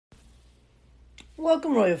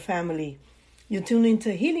Welcome, Royal Family. You're tuned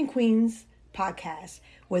into Healing Queens podcast,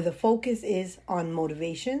 where the focus is on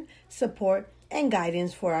motivation, support, and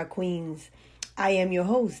guidance for our queens. I am your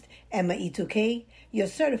host, Emma E2K, your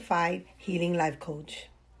certified healing life coach.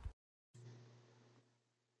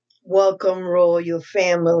 Welcome, Royal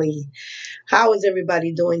Family. How is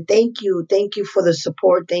everybody doing? Thank you. Thank you for the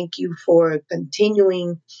support. Thank you for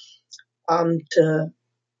continuing to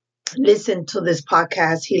listen to this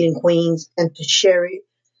podcast, Healing Queens, and to share it.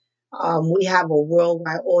 We have a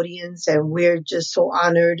worldwide audience and we're just so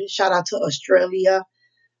honored. Shout out to Australia.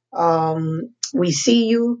 We see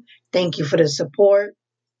you. Thank you for the support.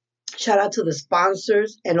 Shout out to the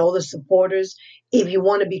sponsors and all the supporters. If you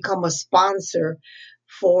want to become a sponsor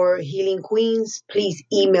for Healing Queens, please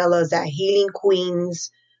email us at healingqueens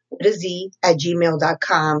with a Z at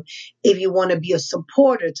gmail.com. If you want to be a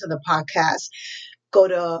supporter to the podcast, go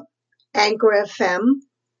to Anchor FM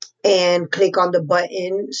and click on the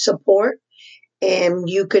button support, and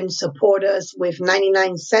you can support us with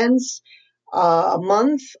 99 cents a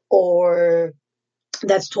month, or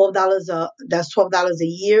that's $12 a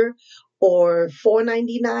year, or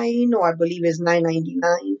 $4.99, or I believe it's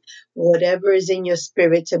 $9.99. Whatever is in your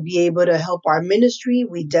spirit to be able to help our ministry,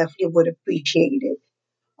 we definitely would appreciate it.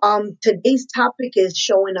 Today's topic is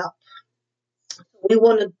showing up. We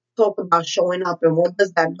want to talk about showing up and what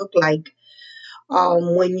does that look like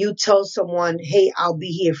when you tell someone, hey, I'll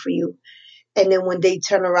be here for you, and then when they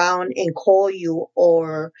turn around and call you,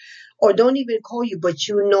 or don't even call you, but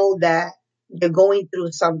you know that they're going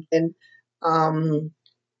through something, um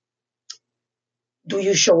do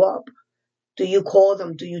you show up? Do you call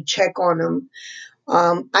them? Do you check on them?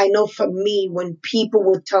 I know for me, when people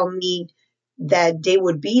would tell me that they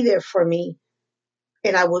would be there for me,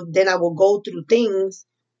 and I will go through things,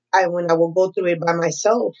 when I will go through it by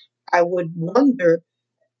myself, I would wonder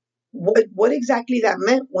what exactly that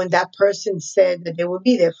meant when that person said that they would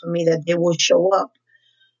be there for me, that they will show up.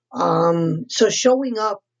 So showing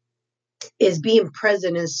up is being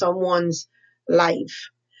present in someone's life.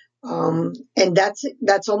 And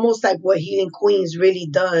that's almost like what Healing Queens really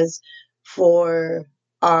does for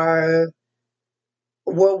our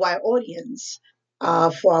worldwide audience,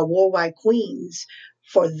 for our worldwide queens,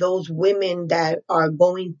 for those women that are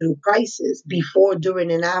going through crisis before,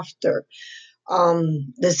 during, and after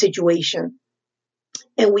the situation.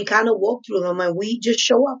 And we kind of walk through them and we just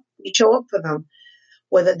show up. We show up for them,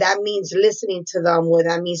 whether that means listening to them, whether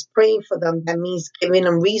that means praying for them, that means giving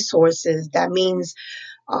them resources, that means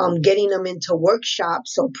getting them into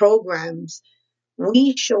workshops or programs.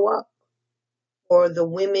 We show up for the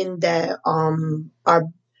women that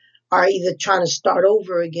are either trying to start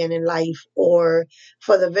over again in life, or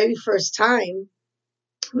for the very first time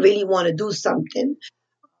really want to do something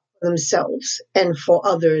for themselves and for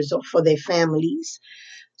others or for their families.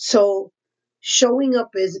 So showing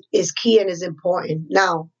up is key and is important.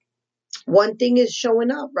 Now, one thing is showing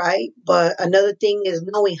up, right? But another thing is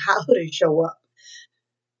knowing how to show up.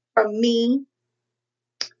 For me,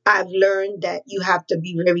 I've learned that you have to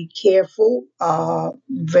be very careful,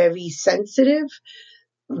 very sensitive,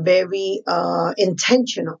 very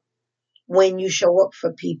intentional when you show up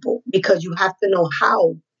for people, because you have to know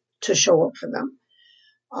how to show up for them.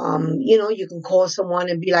 You can call someone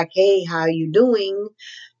and be like, hey, how are you doing?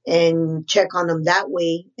 And check on them that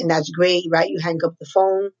way. And that's great, right? You hang up the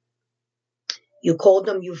phone, you call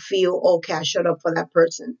them, you feel, okay, I showed up for that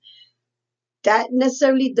person. That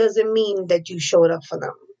necessarily doesn't mean that you showed up for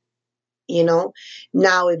them. you know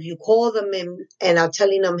Now, if you call them and are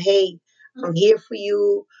telling them, hey, I'm here for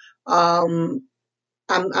you, um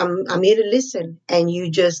I'm here to listen, and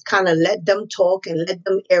you just kind of let them talk and let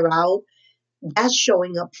them air out, that's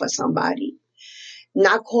showing up for somebody.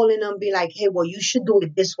 Not calling them, be like, hey, well, you should do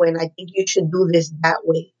it this way, and I think you should do this that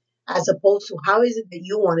way, as opposed to, how is it that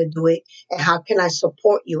you want to do it, and how can I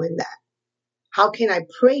support you in that? How can I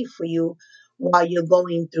pray for you while you're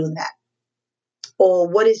going through that? Or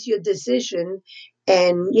what is your decision?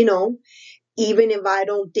 And even if I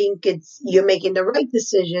don't think you're making the right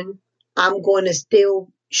decision, I'm going to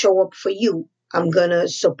still show up for you. I'm going to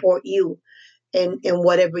support you in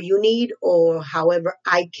whatever you need, or however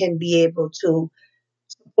I can be able to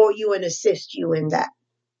support you and assist you in that.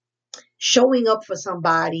 Showing up for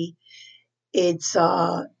somebody, it's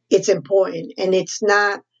important, and it's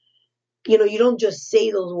not, you don't just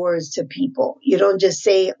say those words to people. You don't just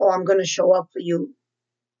say, oh, I'm going to show up for you,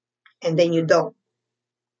 and then you don't,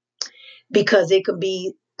 because it could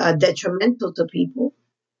be detrimental to people.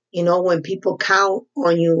 When people count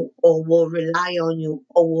on you, or will rely on you,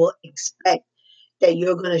 or will expect that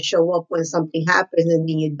you're going to show up when something happens and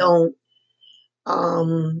then you don't,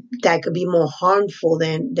 that could be more harmful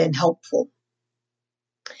than helpful.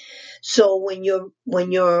 So when you're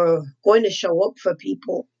going to show up for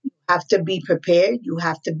people, you have to be prepared. You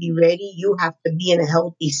have to be ready. You have to be in a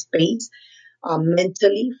healthy space,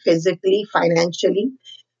 mentally, physically, financially.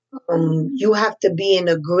 You have to be in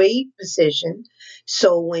a great position.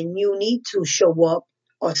 So when you need to show up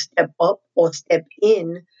or step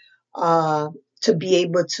in, uh, to be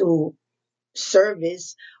able to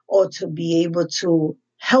service or to be able to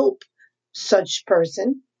help such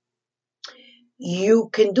person, you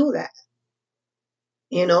can do that.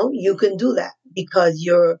 You can do that because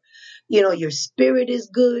your spirit is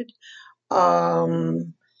good.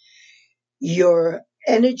 Um, your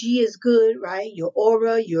energy is good, right? Your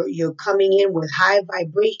aura, you're coming in with high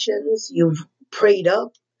vibrations. You've prayed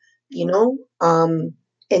up, you know, and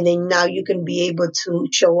then now you can be able to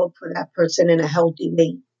show up for that person in a healthy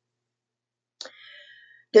way.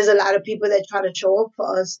 There's a lot of people that try to show up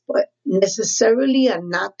for us, but necessarily are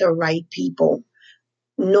not the right people,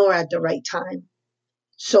 nor at the right time.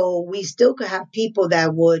 So we still could have people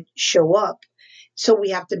that would show up. So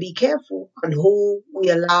we have to be careful on who we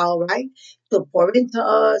allow, right, to pour into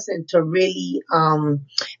us and to really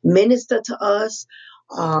minister to us,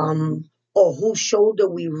 or whose shoulder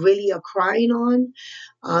we really are crying on.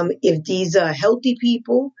 If these are healthy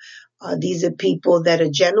people, these are people that are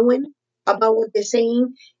genuine about what they're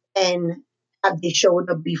saying, and have they showed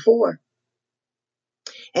up before,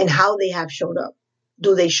 and how they have showed up.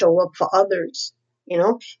 Do they show up for others? And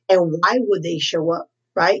why would they show up?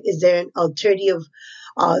 Right? Is there an ulterior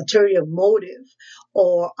motive,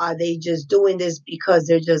 or are they just doing this because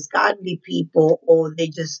they're just godly people, or they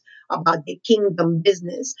just about the kingdom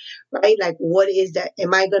business? Right? Like, what is that?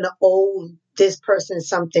 Am I gonna owe this person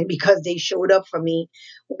something because they showed up for me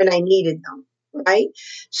when I needed them? Right?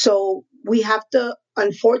 So we have to,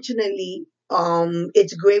 unfortunately,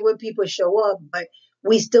 it's great when people show up, but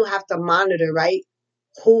we still have to monitor, right?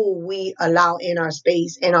 Who we allow in our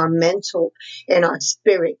space, in our mental, in our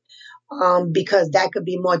spirit, because that could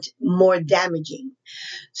be much more damaging.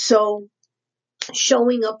 So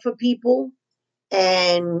showing up for people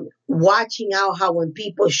and watching out how when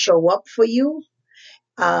people show up for you,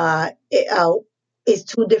 is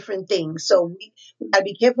two different things. So we gotta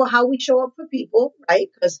be careful how we show up for people, right?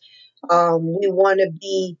 Because we want to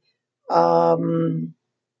be, um,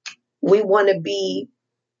 we want to be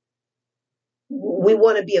we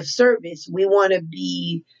want to be of service. We want to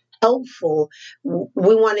be helpful.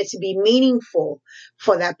 We want it to be meaningful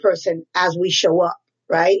for that person as we show up,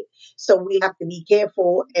 right? So we have to be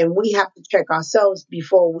careful, and we have to check ourselves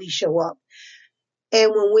before we show up.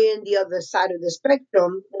 And when we're in the other side of the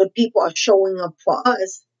spectrum, when people are showing up for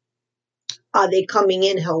us, are they coming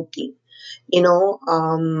in healthy? You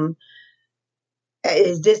know,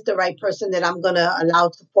 is this the right person that I'm going to allow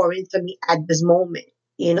to pour into me at this moment?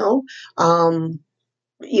 You know, um,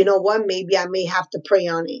 you know what? Maybe I may have to pray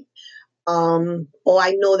on it. Or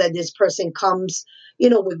I know that this person comes,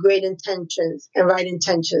 with great intentions and right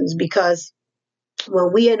intentions, because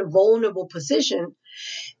when we're in a vulnerable position,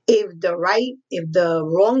 if the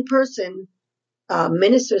wrong person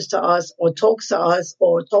ministers to us or talks to us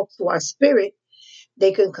or talks to our spirit,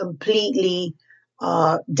 they can completely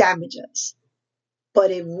damage us. But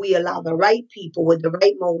if we allow the right people with the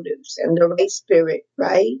right motives and the right spirit,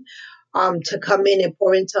 right, to come in and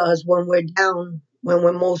pour into us when we're down, when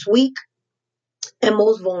we're most weak and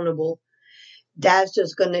most vulnerable, that's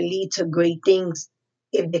just going to lead to great things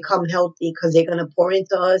if they come healthy, because they're going to pour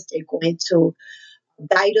into us. They're going to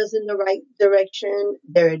guide us in the right direction.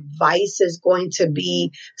 Their advice is going to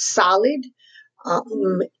be solid.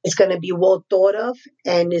 It's going to be well thought of,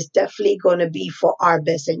 and it's definitely going to be for our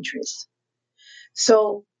best interest.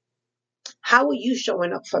 So, how are you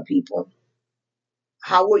showing up for people?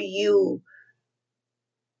 How are you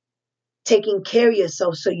taking care of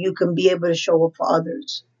yourself so you can be able to show up for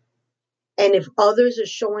others? And if others are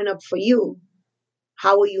showing up for you,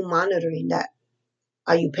 how are you monitoring that?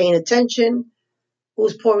 Are you paying attention?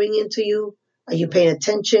 Who's pouring into you? Are you paying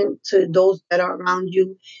attention to those that are around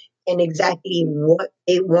you and exactly what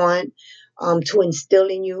they want to instill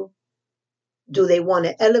in you? Do they want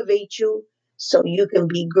to elevate you so you can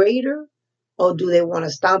be greater? Or do they want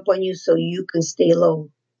to stomp on you so you can stay low?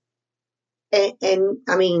 And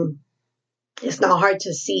I mean, it's not hard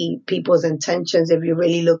to see people's intentions if you're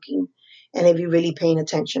really looking and if you're really paying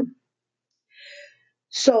attention.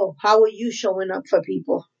 So, how are you showing up for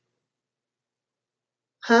people?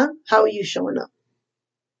 Huh? How are you showing up?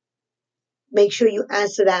 Make sure you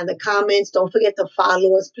answer that in the comments. Don't forget to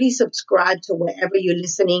follow us. Please subscribe to wherever you're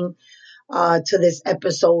listening to this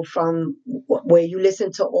episode from where you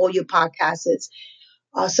listen to all your podcasts.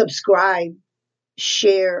 Subscribe,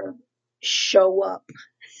 share, show up.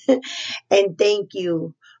 And thank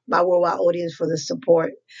you, my worldwide audience, for the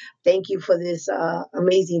support. Thank you for this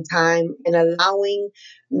amazing time and allowing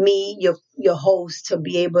me, your host, to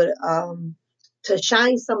be able to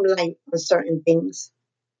shine some light on certain things.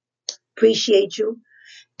 Appreciate you.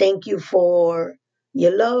 Thank you for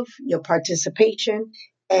your love, your participation,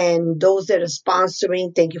 and those that are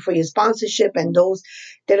sponsoring. Thank you for your sponsorship, and those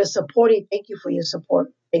that are supporting. Thank you for your support.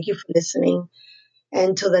 Thank you for listening. And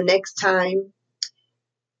until the next time,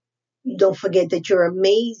 don't forget that you're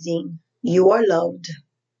amazing. You are loved.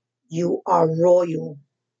 You are royal.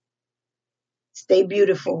 Stay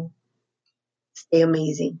beautiful. Stay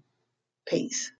amazing. Peace.